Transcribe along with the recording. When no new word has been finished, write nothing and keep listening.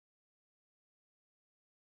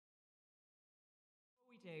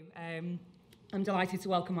do. I'm delighted to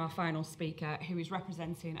welcome our final speaker, who is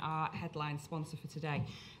representing our headline sponsor for today.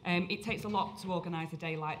 It takes a lot to organise a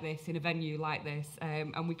day like this, in a venue like this,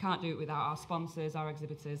 and we can't do it without our sponsors, our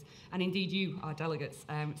exhibitors, and indeed you, our delegates,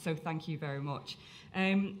 so thank you very much.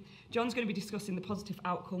 John's going to be discussing the positive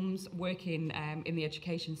outcomes working in the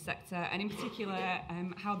education sector, and in particular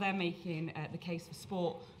how they're making the case for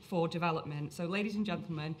sport for development. So ladies and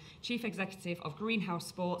gentlemen, Chief Executive of Greenhouse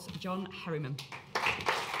Sports, John Herriman.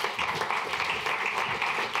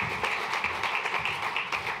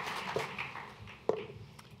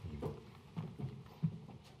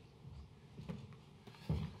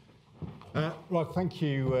 Right, thank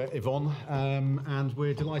you, Yvonne, and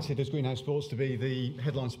we're delighted as Greenhouse Sports to be the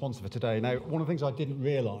headline sponsor for today. Now, one of the things I didn't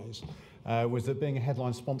realise was that being a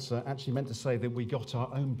headline sponsor actually meant to say that we got our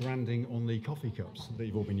own branding on the coffee cups that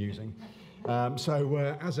you've all been using.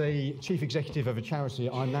 So as a chief executive of a charity,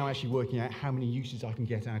 I'm now actually working out how many uses I can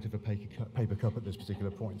get out of a paper cup at this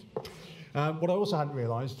particular point. What I also hadn't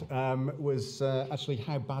realised was actually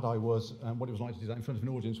how bad I was and what it was like to do that in front of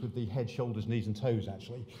an audience with the head, shoulders, knees and toes,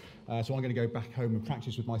 actually. So I'm going to go back home and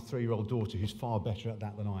practice with my 3-year-old daughter, who's far better at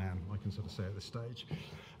that than I am, I can sort of say at this stage.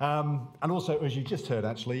 And also, as you just heard,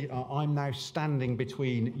 actually, I'm now standing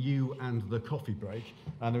between you and the coffee break,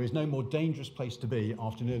 and there is no more dangerous place to be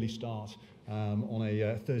after an early start on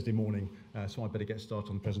a Thursday morning, so I better get started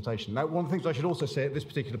on the presentation. Now, one of the things I should also say at this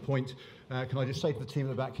particular point, can I just say to the team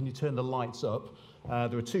at the back, can you turn the lights up?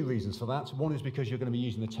 There are 2 reasons for that. One is because you're going to be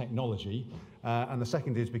using the technology, and the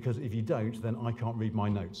second is because if you don't, then I can't read my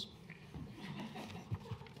notes.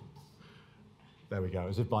 There we go,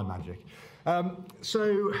 as if by magic.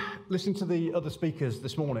 So, listening to the other speakers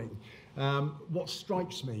this morning, what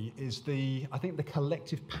strikes me is I think the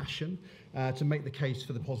collective passion to make the case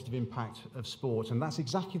for the positive impact of sport, and that's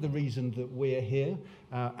exactly the reason that we're here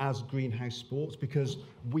as Greenhouse Sports, because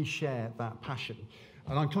we share that passion.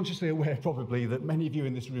 And I'm consciously aware probably that many of you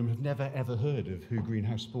in this room have never ever heard of who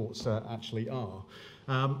Greenhouse Sports actually are.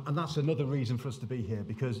 And that's another reason for us to be here,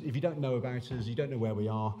 because if you don't know about us, you don't know where we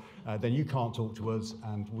are, then you can't talk to us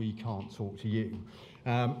and we can't talk to you.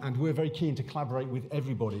 And we're very keen to collaborate with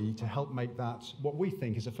everybody to help make that what we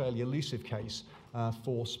think is a fairly elusive case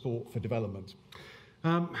for sport for development.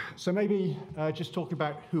 So maybe just talking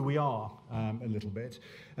about who we are a little bit,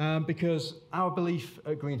 because our belief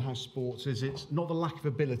at Greenhouse Sports is it's not the lack of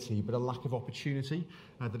ability, but a lack of opportunity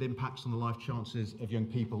that impacts on the life chances of young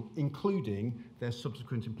people, including their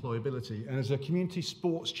subsequent employability. And as a community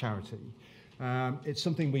sports charity, it's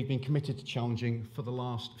something we've been committed to challenging for the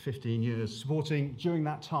last 15 years, supporting during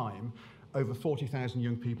that time over 40,000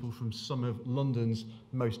 young people from some of London's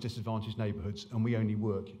most disadvantaged neighbourhoods, and we only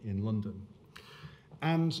work in London.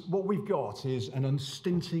 And what we've got is an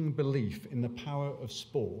unstinting belief in the power of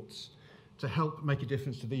sports to help make a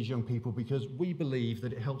difference to these young people, because we believe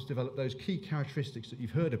that it helps develop those key characteristics that you've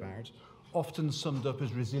heard about, often summed up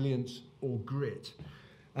as resilience or grit,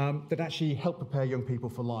 that actually help prepare young people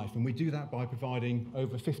for life. And we do that by providing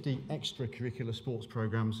over 50 extracurricular sports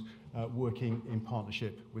programmes working in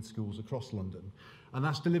partnership with schools across London. And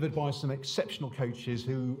that's delivered by some exceptional coaches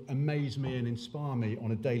who amaze me and inspire me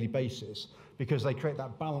on a daily basis, because they create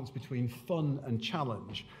that balance between fun and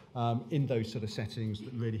challenge in those sort of settings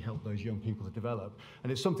that really help those young people to develop.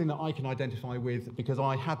 And it's something that I can identify with because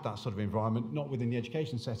I had that sort of environment, not within the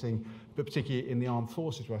education setting, but particularly in the armed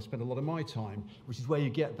forces, where I spent a lot of my time, which is where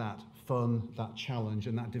you get that fun, that challenge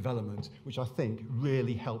and that development, which I think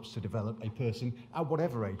really helps to develop a person at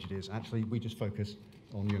whatever age it is. Actually, we just focus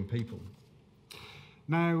on young people.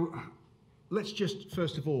 Now, let's just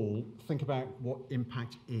first of all think about what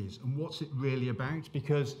impact is and what's it really about,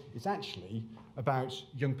 because it's actually about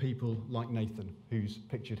young people like Nathan, who's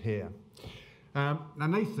pictured here. Now,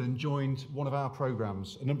 Nathan joined one of our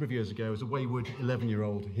programmes a number of years ago as a wayward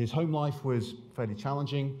 11-year-old. His home life was fairly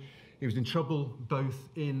challenging. He was in trouble both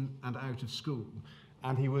in and out of school,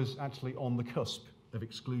 and he was actually on the cusp of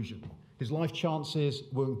exclusion. His life chances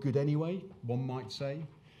weren't good anyway, one might say.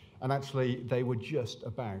 And actually, they were just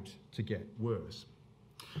about to get worse.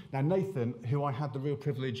 Now, Nathan, who I had the real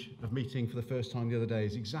privilege of meeting for the first time the other day,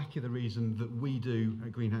 is exactly the reason that we do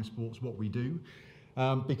at Greenhouse Sports what we do,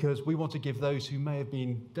 because we want to give those who may have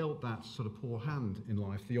been dealt that sort of poor hand in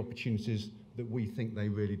life the opportunities that we think they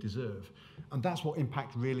really deserve. And that's what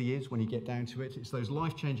impact really is when you get down to it. It's those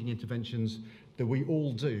life-changing interventions that we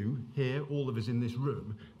all do here, all of us in this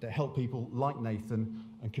room, that help people like Nathan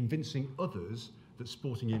and convincing others that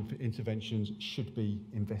sporting interventions should be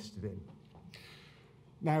invested in.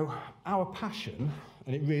 Now, our passion,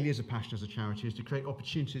 and it really is a passion as a charity, is to create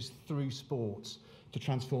opportunities through sports to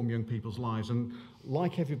transform young people's lives. And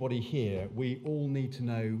like everybody here, we all need to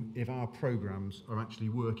know if our programs are actually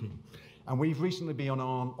working. And we've recently been on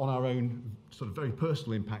our own sort of very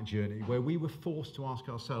personal impact journey where we were forced to ask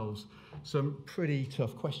ourselves some pretty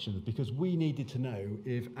tough questions because we needed to know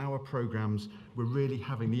if our programs were really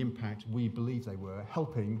having the impact we believe they were,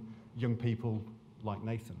 helping young people like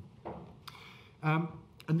Nathan.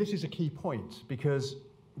 And this is a key point because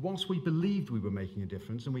whilst we believed we were making a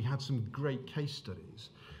difference and we had some great case studies,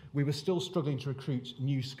 we were still struggling to recruit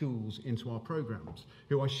new schools into our programs,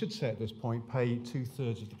 who I should say at this point pay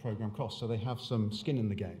 2/3 of the program cost, so they have some skin in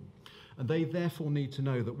the game. And they therefore need to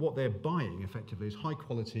know that what they're buying effectively is high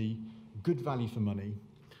quality, good value for money,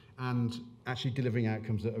 and actually delivering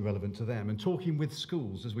outcomes that are relevant to them. And talking with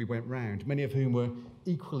schools as we went round, many of whom were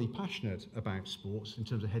equally passionate about sports in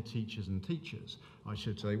terms of head teachers and teachers, I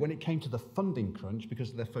should say, when it came to the funding crunch,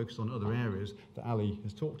 because they're focused on other areas that Ali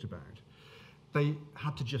has talked about, they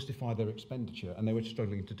had to justify their expenditure and they were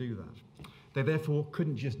struggling to do that. They therefore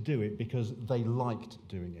couldn't just do it because they liked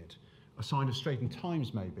doing it. A sign of straitened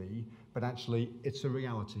times maybe, but actually it's a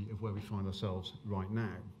reality of where we find ourselves right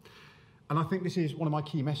now. And I think this is one of my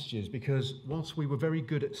key messages because whilst we were very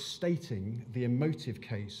good at stating the emotive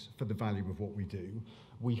case for the value of what we do,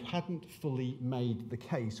 we hadn't fully made the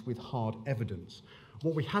case with hard evidence.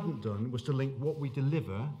 What we hadn't done was to link what we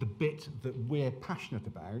deliver, the bit that we're passionate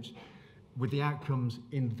about, with the outcomes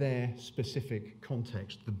in their specific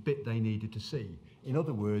context, the bit they needed to see. In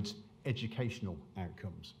other words, educational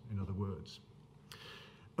outcomes, in other words.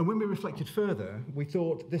 And when we reflected further, we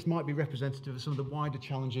thought this might be representative of some of the wider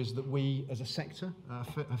challenges that we as a sector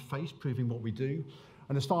have faced, proving what we do.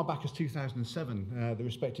 And as far back as 2007, the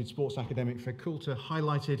respected sports academic Fred Coulter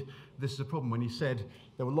highlighted this as a problem when he said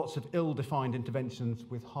there were lots of ill-defined interventions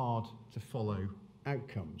with hard-to-follow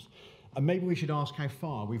outcomes. And maybe we should ask how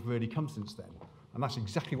far we've really come since then. And that's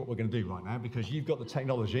exactly what we're going to do right now, because you've got the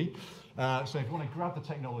technology. So if you want to grab the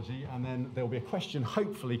technology, and then there'll be a question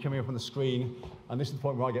hopefully coming up on the screen. And this is the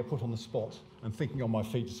point where I get put on the spot and thinking on my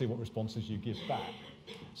feet to see what responses you give back.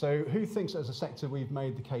 So who thinks as a sector we've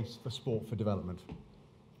made the case for sport for development?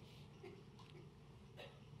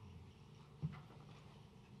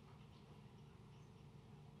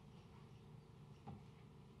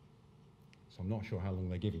 So I'm not sure how long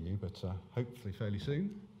they're giving you, but hopefully fairly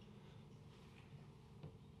soon.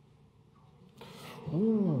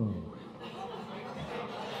 Ooh.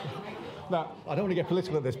 Now, I don't want to get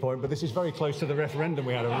political at this point, but this is very close to the referendum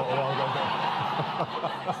we had a while ago.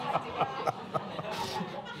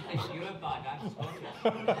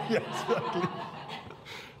 Yes, exactly.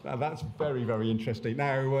 Now, that's very, very interesting.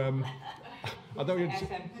 Now, I don't...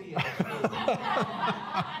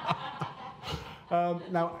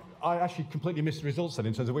 Now, I actually completely missed the results then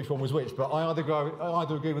in terms of which one was which, but I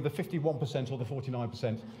either agree with the 51% or the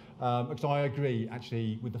 49%, because I agree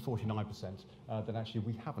actually with the 49% that actually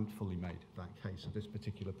we haven't fully made that case at this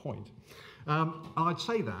particular point. I'd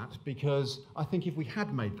say that because I think if we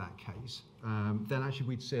had made that case, then actually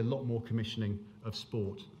we'd see a lot more commissioning of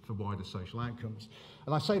sport for wider social outcomes.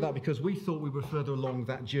 And I say that because we thought we were further along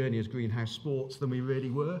that journey as Greenhouse Sports than we really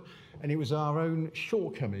were, and it was our own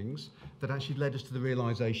shortcomings that actually led us to the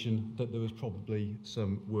realisation that there was probably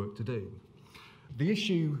some work to do. The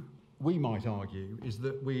issue, we might argue, is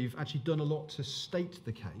that we've actually done a lot to state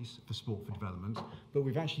the case for sport for development, but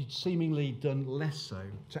we've actually seemingly done less so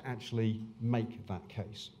to actually make that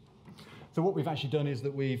case. So what we've actually done is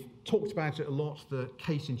that we've talked about it a lot, the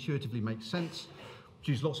case intuitively makes sense,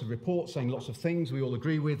 produced lots of reports saying lots of things we all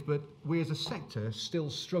agree with, but we as a sector still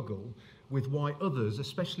struggle with why others,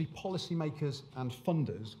 especially policymakers and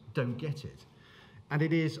funders, don't get it. And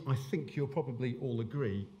it is, I think you'll probably all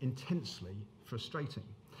agree, intensely frustrating.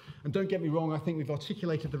 And don't get me wrong, I think we've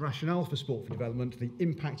articulated the rationale for sport for development, the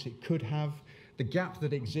impact it could have, the gap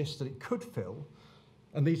that exists that it could fill,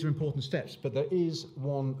 and these are important steps, but there is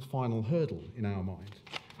one final hurdle in our mind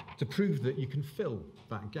to prove that you can fill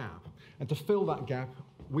that gap. And to fill that gap,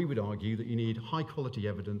 we would argue that you need high quality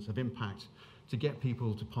evidence of impact to get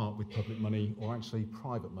people to part with public money, or actually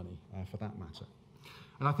private money for that matter.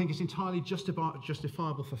 And I think it's entirely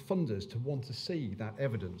justifiable for funders to want to see that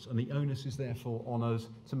evidence, and the onus is therefore on us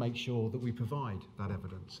to make sure that we provide that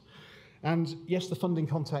evidence. And yes, the funding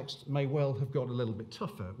context may well have got a little bit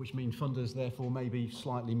tougher, which means funders therefore may be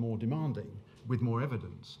slightly more demanding with more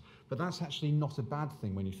evidence. But that's actually not a bad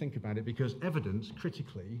thing when you think about it, because evidence,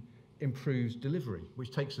 critically, improves delivery,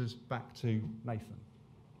 which takes us back to Nathan.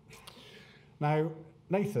 Now,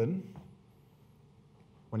 Nathan,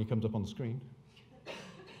 when he comes up on the screen,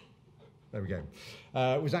 there we go,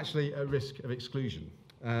 was actually at risk of exclusion.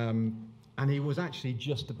 And and he was actually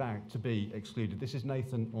just about to be excluded. This is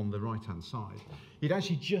Nathan on the right-hand side. He'd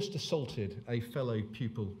actually just assaulted a fellow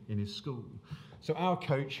pupil in his school. So our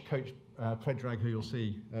coach, Coach Predrag, who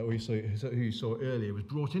you saw earlier, was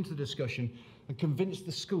brought into the discussion and convinced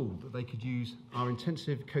the school that they could use our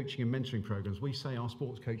intensive coaching and mentoring programs. We say our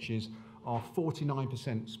sports coaches are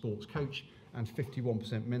 49% sports coach and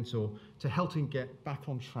 51% mentor to help him get back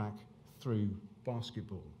on track through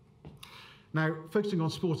basketball. Now, focusing on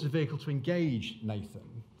sport as a vehicle to engage Nathan,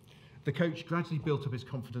 the coach gradually built up his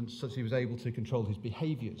confidence such that he was able to control his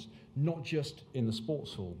behaviours, not just in the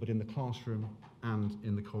sports hall, but in the classroom and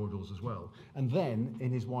in the corridors as well, and then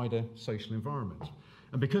in his wider social environment.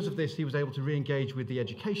 And because of this, he was able to re-engage with the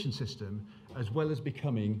education system as well as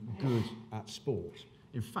becoming good at sport.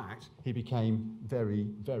 In fact, he became very,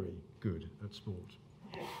 very good at sport.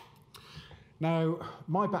 Now,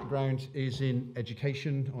 my background is in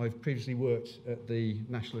education. I've previously worked at the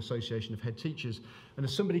National Association of Head Teachers, and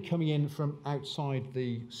as somebody coming in from outside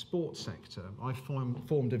the sports sector, I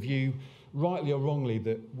formed a view, rightly or wrongly,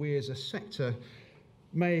 that we as a sector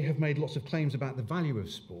may have made lots of claims about the value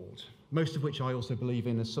of sport, most of which I also believe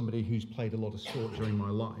in as somebody who's played a lot of sport during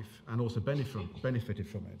my life and also benefited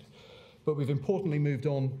from it. But we've importantly moved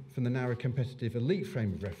on from the narrow competitive elite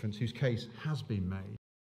frame of reference, whose case has been made.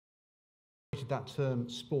 That term,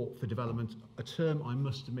 sport for development, a term I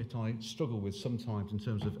must admit I struggle with sometimes in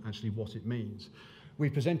terms of actually what it means.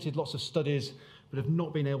 We've presented lots of studies, but have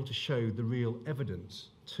not been able to show the real evidence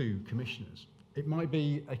to commissioners. It might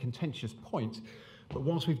be a contentious point, but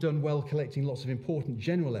whilst we've done well collecting lots of important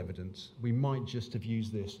general evidence, we might just have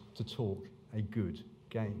used this to talk a good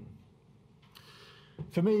game.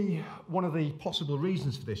 For me, one of the possible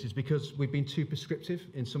reasons for this is because we've been too prescriptive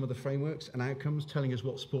in some of the frameworks and outcomes telling us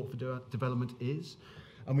what sport for development is,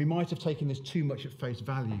 and we might have taken this too much at face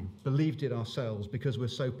value, believed it ourselves because we're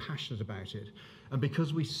so passionate about it, and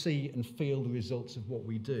because we see and feel the results of what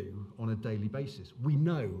we do on a daily basis. We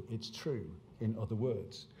know it's true, in other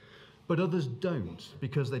words. But others don't,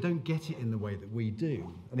 because they don't get it in the way that we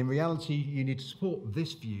do. And in reality, you need to support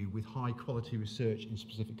this view with high quality research in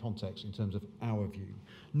specific contexts in terms of our view,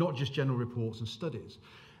 not just general reports and studies.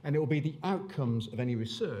 And it will be the outcomes of any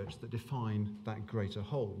research that define that greater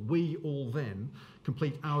whole. We all then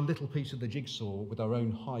complete our little piece of the jigsaw with our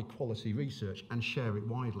own high quality research and share it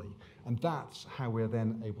widely. And that's how we're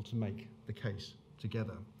then able to make the case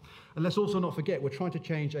together. And let's also not forget, we're trying to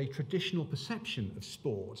change a traditional perception of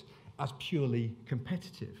sport as purely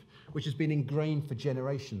competitive, which has been ingrained for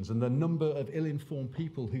generations, and the number of ill-informed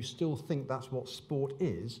people who still think that's what sport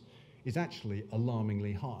is actually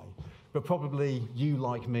alarmingly high. But probably you,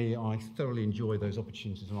 like me, I thoroughly enjoy those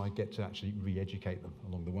opportunities and I get to actually re-educate them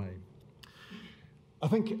along the way. I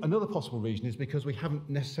think another possible reason is because we haven't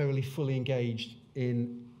necessarily fully engaged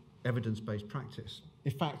in evidence-based practice.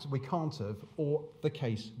 In fact, we can't have, or the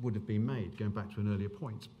case would have been made, going back to an earlier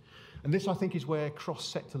point. And this, I think, is where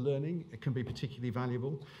cross-sector learning can be particularly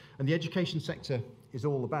valuable. And the education sector is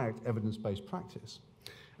all about evidence-based practice.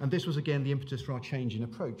 And this was, again, the impetus for our change in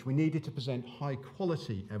approach. We needed to present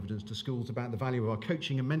high-quality evidence to schools about the value of our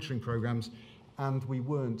coaching and mentoring programs, and we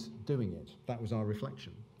weren't doing it. That was our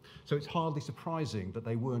reflection. So it's hardly surprising that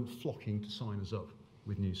they weren't flocking to sign us up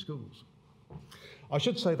with new schools. I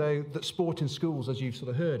should say, though, that sport in schools, as you've sort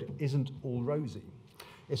of heard, isn't all rosy.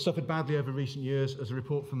 It's suffered badly over recent years, as a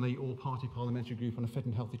report from the All-Party Parliamentary Group on a Fit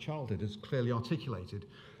and Healthy Childhood has clearly articulated,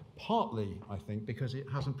 partly, I think, because it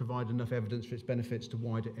hasn't provided enough evidence for its benefits to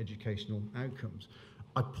wider educational outcomes.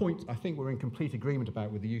 A point I think we're in complete agreement about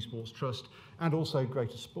with the Youth Sports Trust and also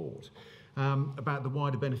Greater Sport, about the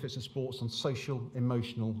wider benefits of sports on social,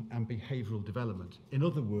 emotional and behavioural development. In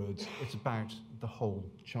other words, it's about the whole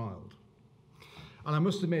child. And I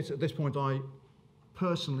must admit, at this point, I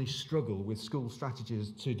personally struggle with school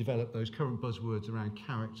strategies to develop those current buzzwords around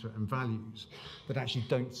character and values that actually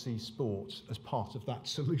don't see sports as part of that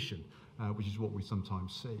solution, which is what we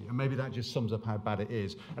sometimes see. And maybe that just sums up how bad it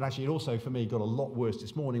is. And actually, it also, for me, got a lot worse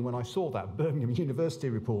this morning when I saw that Birmingham University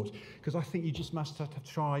report, because I think you just must have to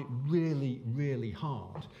try really, really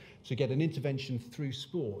hard to get an intervention through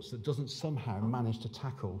sports that doesn't somehow manage to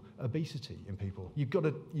tackle obesity in people.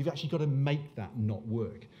 You've actually got to make that not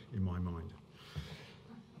work, in my mind.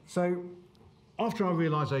 So, after our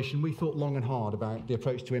realisation, we thought long and hard about the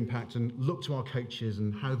approach to impact and looked to our coaches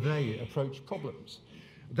and how they approach problems.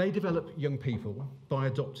 They develop young people by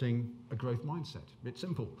adopting a growth mindset. It's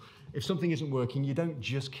simple. If something isn't working, you don't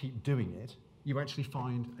just keep doing it, you actually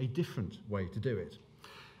find a different way to do it.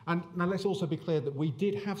 And now let's also be clear that we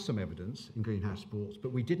did have some evidence in greenhouse sports,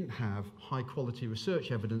 but we didn't have high quality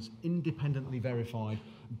research evidence independently verified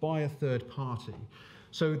by a third party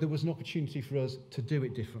So there was an opportunity for us to do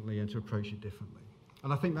it differently and to approach it differently.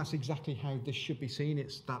 And I think that's exactly how this should be seen.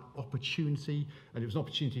 It's that opportunity, and it was an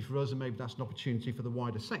opportunity for us, and maybe that's an opportunity for the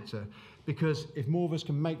wider sector, because if more of us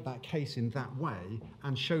can make that case in that way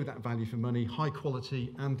and show that value for money, high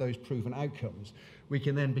quality, and those proven outcomes, we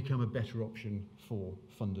can then become a better option for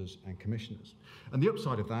funders and commissioners. And the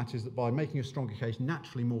upside of that is that by making a stronger case,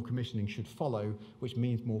 naturally more commissioning should follow, which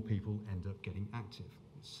means more people end up getting active.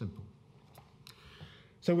 It's simple.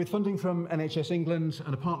 So with funding from NHS England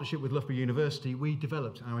and a partnership with Loughborough University, we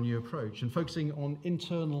developed our new approach and focusing on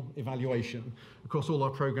internal evaluation across all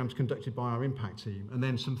our programmes conducted by our impact team, and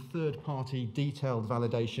then some third-party detailed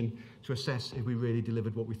validation to assess if we really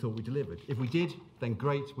delivered what we thought we delivered. If we did, then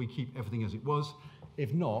great, we keep everything as it was.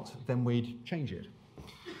 If not, then we'd change it.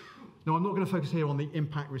 Now, I'm not going to focus here on the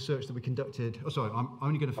impact research that we conducted. I'm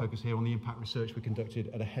only going to focus here on the impact research we conducted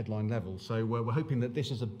at a headline level. So we're hoping that this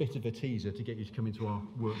is a bit of a teaser to get you to come into our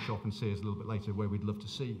workshop and see us a little bit later, where we'd love to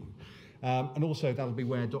see you. And also, that'll be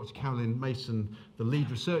where Dr. Carolyn Mason, the lead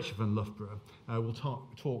researcher from Loughborough, will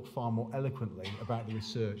talk far more eloquently about the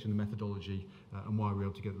research and the methodology and why we were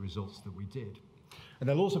able to get the results that we did. And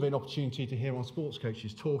there'll also be an opportunity to hear our sports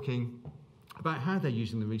coaches talking about how they're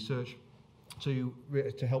using the research to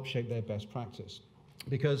help shape their best practice.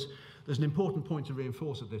 Because there's an important point to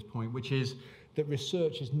reinforce at this point, which is that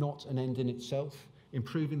research is not an end in itself.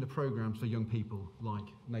 Improving the programmes for young people like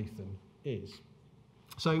Nathan is.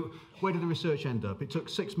 So where did the research end up? It took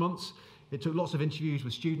 6 months. It took lots of interviews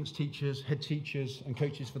with students, teachers, head teachers and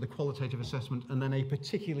coaches for the qualitative assessment, and then a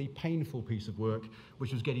particularly painful piece of work,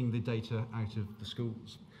 which was getting the data out of the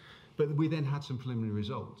schools. But we then had some preliminary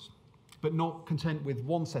results. But not content with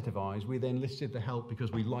one set of eyes, we then listed the help,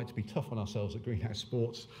 because we like to be tough on ourselves at Greenhouse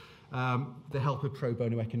Sports, the help of pro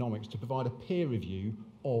bono economics to provide a peer review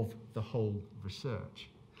of the whole research.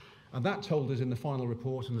 And that told us in the final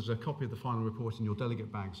report, and there's a copy of the final report in your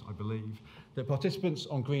delegate bags, I believe, that participants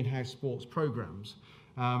on Greenhouse Sports programmes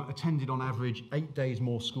attended on average 8 days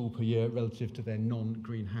more school per year relative to their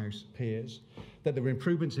non-greenhouse peers, that there were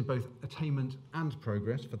improvements in both attainment and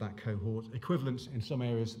progress for that cohort, equivalents in some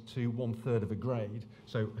areas to 1/3 of a grade,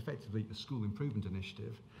 so effectively a school improvement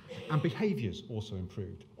initiative, and behaviours also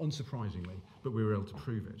improved, unsurprisingly, but we were able to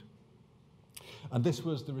prove it. And this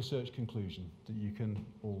was the research conclusion that you can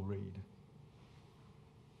all read.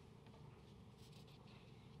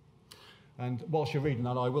 And whilst you're reading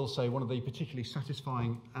that, I will say one of the particularly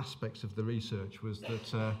satisfying aspects of the research was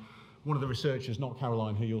that one of the researchers, not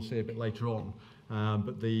Caroline, who you'll see a bit later on,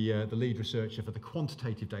 but the lead researcher for the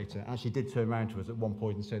quantitative data, actually did turn around to us at one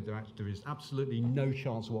point and said there is absolutely no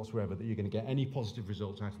chance whatsoever that you're going to get any positive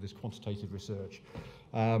results out of this quantitative research.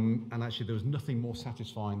 And actually there was nothing more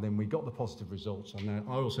satisfying than we got the positive results. And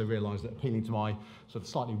I also realised that, appealing to my sort of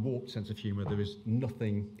slightly warped sense of humour, there is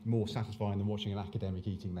nothing more satisfying than watching an academic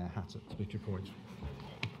eating their hat at particular points.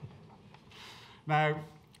 Now,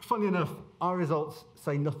 funnily enough, our results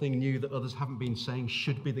say nothing new that others haven't been saying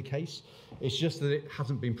should be the case. It's just that it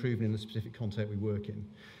hasn't been proven in the specific context we work in.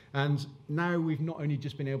 And now we've not only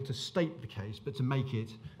just been able to state the case, but to make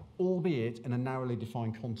it, albeit in a narrowly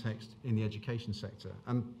defined context in the education sector.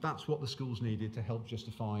 And that's what the schools needed to help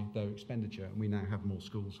justify their expenditure. And we now have more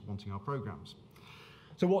schools wanting our programmes.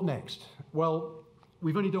 So what next? Well,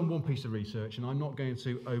 we've only done one piece of research, and I'm not going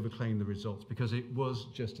to overclaim the results because it was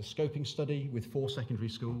just a scoping study with 4 secondary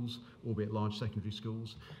schools, albeit large secondary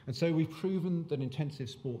schools. And so we've proven that intensive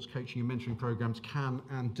sports coaching and mentoring programmes can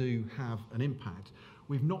and do have an impact.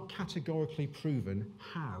 We've not categorically proven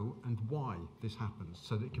how and why this happens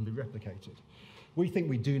so that it can be replicated. We think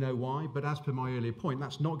we do know why, but as per my earlier point,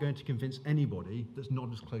 that's not going to convince anybody that's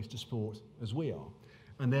not as close to sport as we are.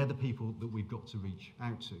 And they're the people that we've got to reach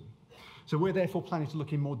out to. So we're therefore planning to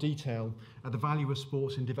look in more detail at the value of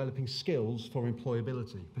sports in developing skills for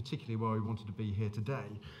employability, particularly why we wanted to be here today,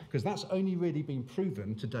 because that's only really been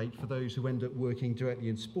proven to date for those who end up working directly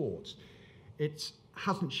in sports. It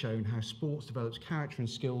hasn't shown how sports develops character and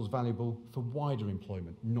skills valuable for wider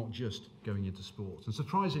employment, not just going into sports. And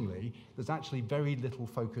surprisingly, there's actually very little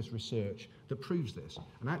focused research that proves this.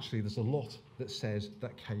 And actually, there's a lot that says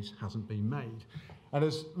that case hasn't been made. And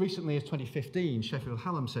as recently as 2015, Sheffield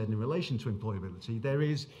Hallam said in relation to employability, there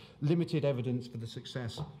is limited evidence for the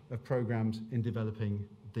success of programmes in developing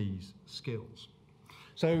these skills.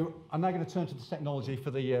 So I'm now going to turn to the technology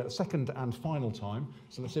for the second and final time.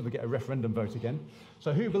 So let's see if we get a referendum vote again.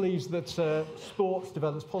 So who believes that sports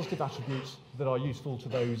develops positive attributes that are useful to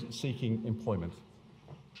those seeking employment?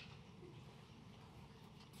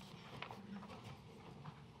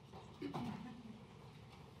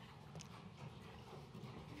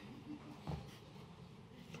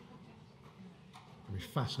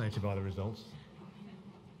 fascinated by the results.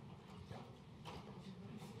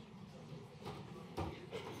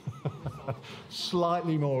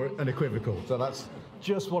 Slightly more unequivocal, so that's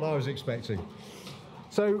just what I was expecting.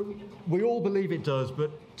 So we all believe it does,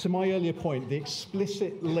 but to my earlier point, the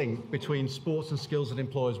explicit link between sports and skills that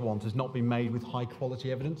employers want has not been made with high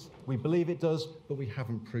quality evidence. We believe it does, but we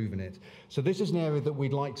haven't proven it. So this is an area that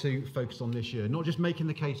we'd like to focus on this year, not just making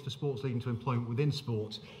the case for sports leading to employment within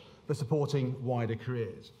sports, but supporting wider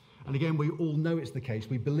careers. And again, we all know it's the case,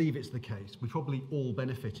 we believe it's the case, we probably all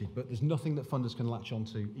benefited, but there's nothing that funders can latch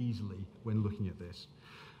onto easily when looking at this.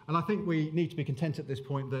 And I think we need to be content at this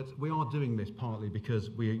point that we are doing this partly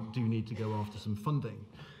because we do need to go after some funding.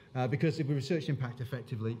 Because if we research impact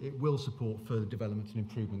effectively, it will support further development and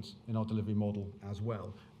improvements in our delivery model as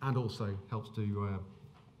well, and also helps to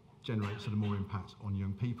generate sort of more impact on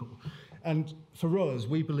young people. And for us,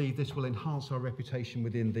 we believe this will enhance our reputation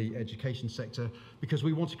within the education sector because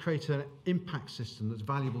we want to create an impact system that's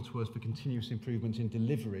valuable to us for continuous improvement in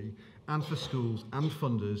delivery and for schools and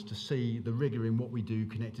funders to see the rigour in what we do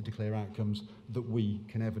connected to clear outcomes that we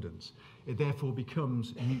can evidence. It therefore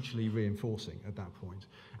becomes mutually reinforcing at that point.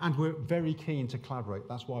 And we're very keen to collaborate.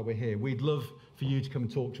 That's why we're here. We'd love for you to come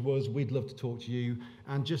and talk to us. We'd love to talk to you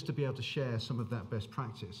and just to be able to share some of that best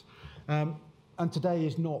practice. And today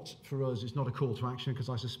is not, for us, it's not a call to action because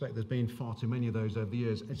I suspect there's been far too many of those over the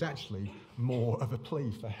years. It's actually more of a plea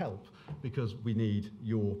for help because we need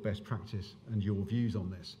your best practice and your views on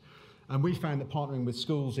this. And we found that partnering with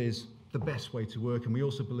schools is the best way to work, and we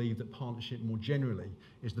also believe that partnership more generally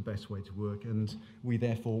is the best way to work, and we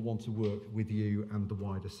therefore want to work with you and the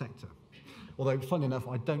wider sector. Although, fun enough,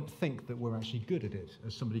 I don't think that we're actually good at it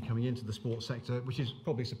as somebody coming into the sports sector, which is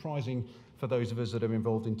probably surprising for those of us that are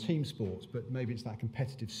involved in team sports, but maybe it's that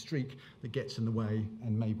competitive streak that gets in the way,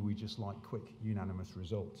 and maybe we just like quick, unanimous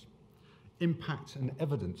results. Impact and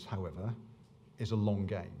evidence, however, is a long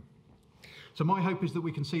game. So my hope is that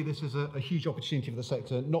we can see this as a huge opportunity for the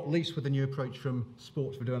sector, not least with the new approach from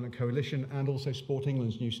Sports for Development Coalition and also Sport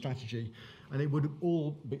England's new strategy. And it would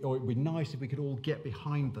be nice if we could all get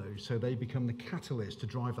behind those so they become the catalyst to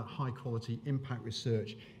drive that high quality impact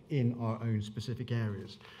research in our own specific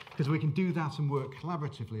areas. Because we can do that and work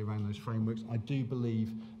collaboratively around those frameworks, I do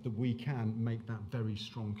believe that we can make that very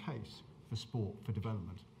strong case for sport for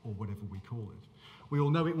development, or whatever we call it. We all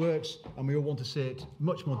know it works, and we all want to see it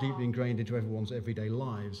much more deeply ingrained into everyone's everyday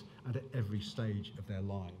lives and at every stage of their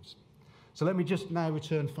lives. So let me just now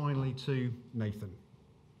return finally to Nathan.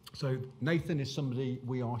 So Nathan is somebody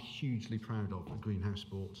we are hugely proud of at Greenhouse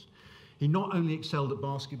Sports. He not only excelled at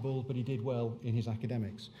basketball, but he did well in his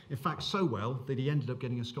academics. In fact, so well that he ended up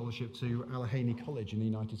getting a scholarship to Allegheny College in the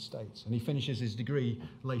United States. And he finishes his degree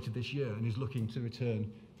later this year and is looking to return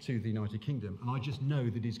to the United Kingdom. And I just know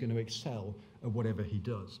that he's going to excel at whatever he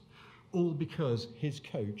does. All because his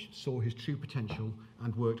coach saw his true potential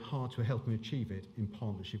and worked hard to help him achieve it in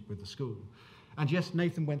partnership with the school. And yes,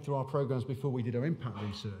 Nathan went through our programs before we did our impact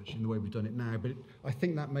research in the way we've done it now, but I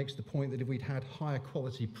think that makes the point that if we'd had higher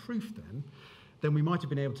quality proof then we might have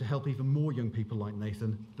been able to help even more young people like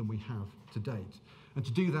Nathan than we have to date. And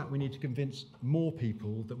to do that, we need to convince more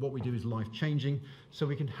people that what we do is life-changing, so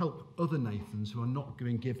we can help other Nathans who are not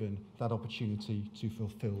being given that opportunity to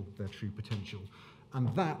fulfil their true potential.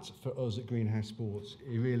 And that, for us at Greenhouse Sports,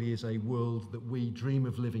 it really is a world that we dream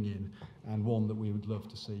of living in, and one that we would love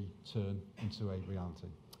to see turn into a reality.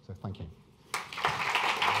 So thank you.